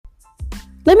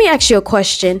Let me ask you a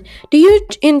question. Do you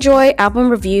enjoy album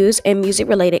reviews and music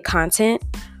related content?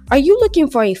 Are you looking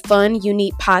for a fun,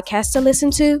 unique podcast to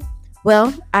listen to?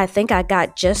 Well, I think I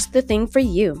got just the thing for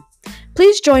you.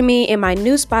 Please join me in my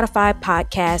new Spotify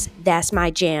podcast, That's My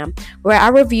Jam, where I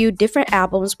review different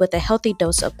albums with a healthy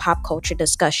dose of pop culture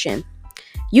discussion.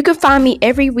 You can find me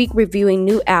every week reviewing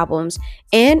new albums,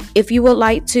 and if you would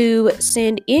like to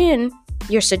send in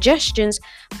your suggestions,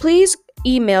 please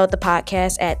email the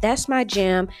podcast at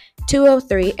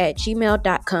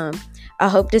that'smyjam203@gmail.com. I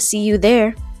hope to see you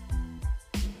there.